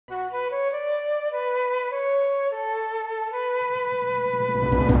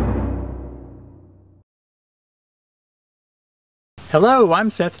Hello,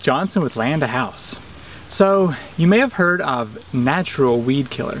 I'm Seth Johnson with Land to House. So, you may have heard of natural weed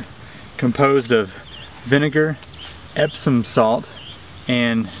killer, composed of vinegar, Epsom salt,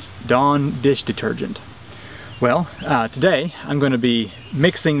 and Dawn dish detergent. Well, today I'm going to be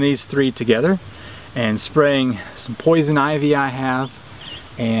mixing these three together and spraying some poison ivy I have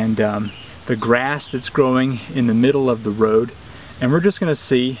and the grass that's growing in the middle of the road, and we're just going to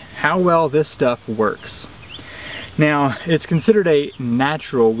see how well this stuff works. Now, it's considered a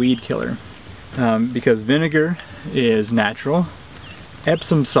natural weed killer because vinegar is natural.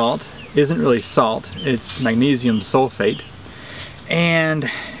 Epsom salt isn't really salt, it's magnesium sulfate. And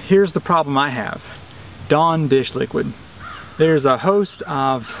here's the problem I have. Dawn dish liquid. There's a host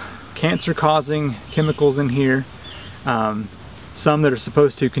of cancer-causing chemicals in here, some that are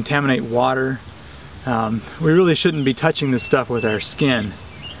supposed to contaminate water. We really shouldn't be touching this stuff with our skin,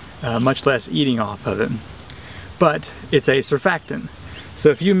 much less eating off of it. But it's a surfactant. So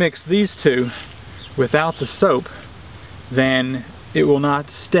if you mix these two without the soap, then it will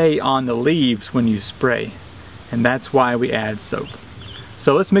not stay on the leaves when you spray. And that's why we add soap.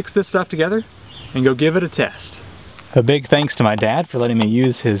 So let's mix this stuff together and go give it a test. A big thanks to my dad for letting me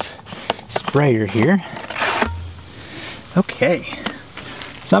use his sprayer here. Okay,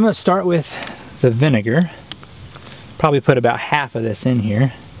 so I'm going to start with the vinegar. Probably put about half of this in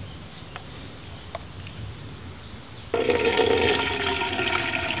here.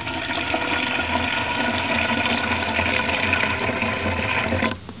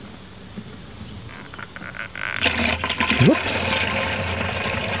 Whoops.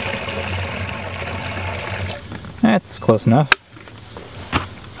 That's close enough.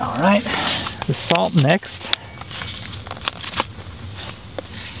 All right, the salt next.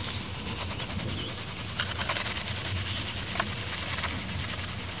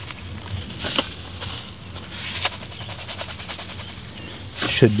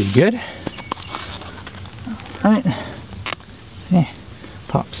 Should be good. All right.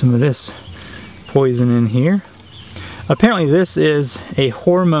 Pop some of this poison in here. Apparently this is a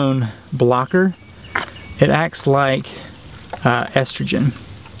hormone blocker. It acts like estrogen.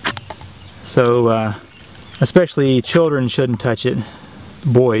 So especially children shouldn't touch it,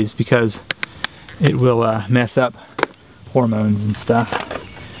 boys, because it will mess up hormones and stuff.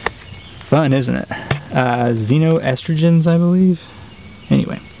 Fun, isn't it? Xenoestrogens, I believe.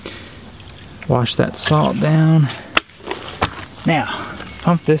 Anyway, wash that salt down. Now, let's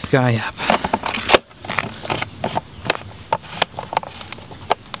pump this guy up.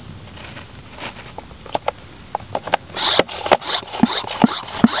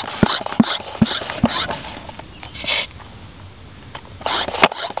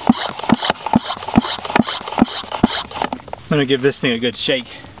 I'm gonna give this thing a good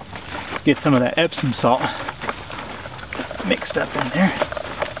shake. Get some of that Epsom salt mixed up in there.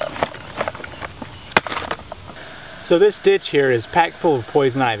 So this ditch here is packed full of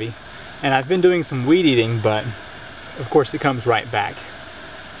poison ivy, and I've been doing some weed eating, but of course it comes right back.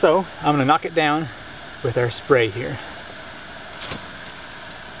 So I'm gonna knock it down with our spray here.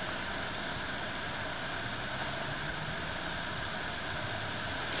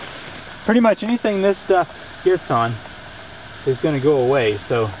 Pretty much anything this stuff gets on is going to go away,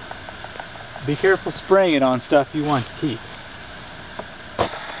 so be careful spraying it on stuff you want to keep.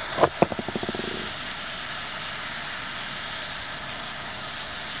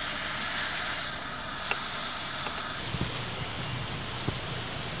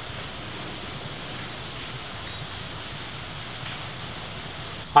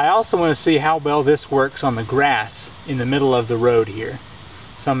 I also want to see how well this works on the grass in the middle of the road here,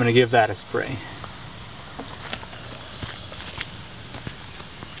 so I'm going to give that a spray.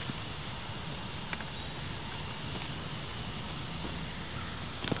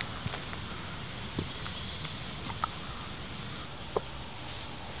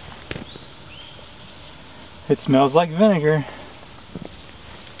 It smells like vinegar.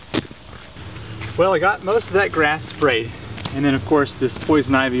 Well, I got most of that grass sprayed, and then of course this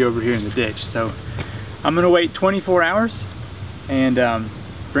poison ivy over here in the ditch. So I'm gonna wait 24 hours and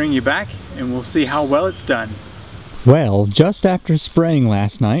bring you back, and we'll see how well it's done. Well, just after spraying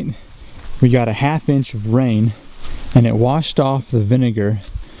last night, we got a ½ inch of rain, and it washed off the vinegar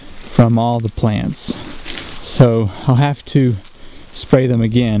from all the plants. So I'll have to spray them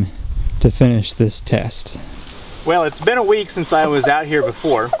again to finish this test. Well, it's been a week since I was out here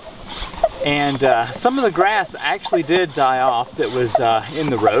before, and some of the grass actually did die off that was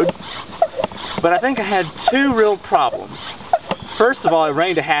in the road, but I think I had two real problems. First of all, it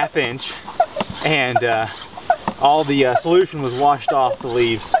rained a ½ inch, and all the solution was washed off the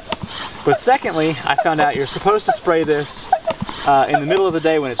leaves. But secondly, I found out you're supposed to spray this in the middle of the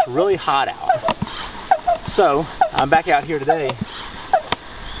day when it's really hot out. So I'm back out here today.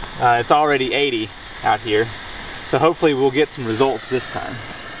 It's already 80 out here, so hopefully we'll get some results this time.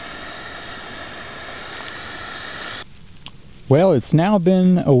 Well, it's now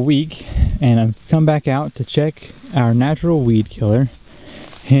been a week and I've come back out to check our natural weed killer,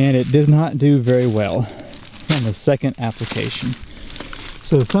 and it did not do very well on the second application.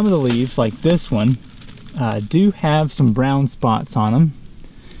 So some of the leaves, like this one, do have some brown spots on them,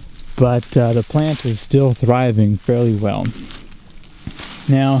 but the plant is still thriving fairly well.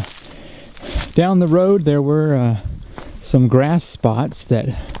 Now, down the road there were some grass spots that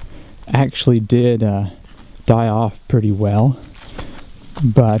actually did die off pretty well,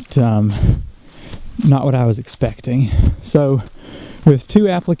 but not what I was expecting. So with 2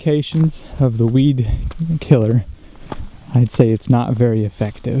 applications of the weed killer, I'd say it's not very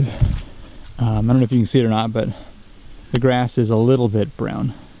effective. I don't know if you can see it or not, but the grass is a little bit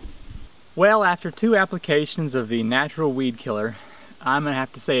brown. Well, after 2 applications of the natural weed killer, I'm gonna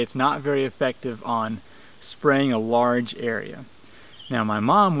have to say it's not very effective on spraying a large area. Now, my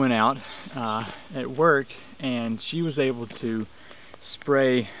mom went out at work and she was able to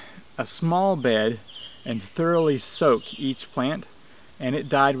spray a small bed and thoroughly soak each plant, and it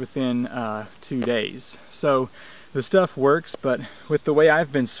died within 2 days. So the stuff works, but with the way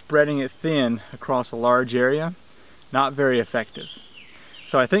I've been spreading it thin across a large area, not very effective.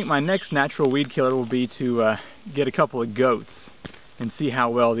 So I think my next natural weed killer will be to get a couple of goats and see how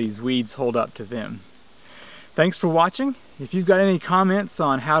well these weeds hold up to them. Thanks for watching. If you've got any comments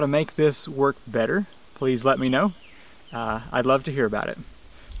on how to make this work better, please let me know. I'd love to hear about it.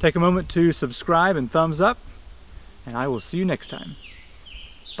 Take a moment to subscribe and thumbs up, and I will see you next time.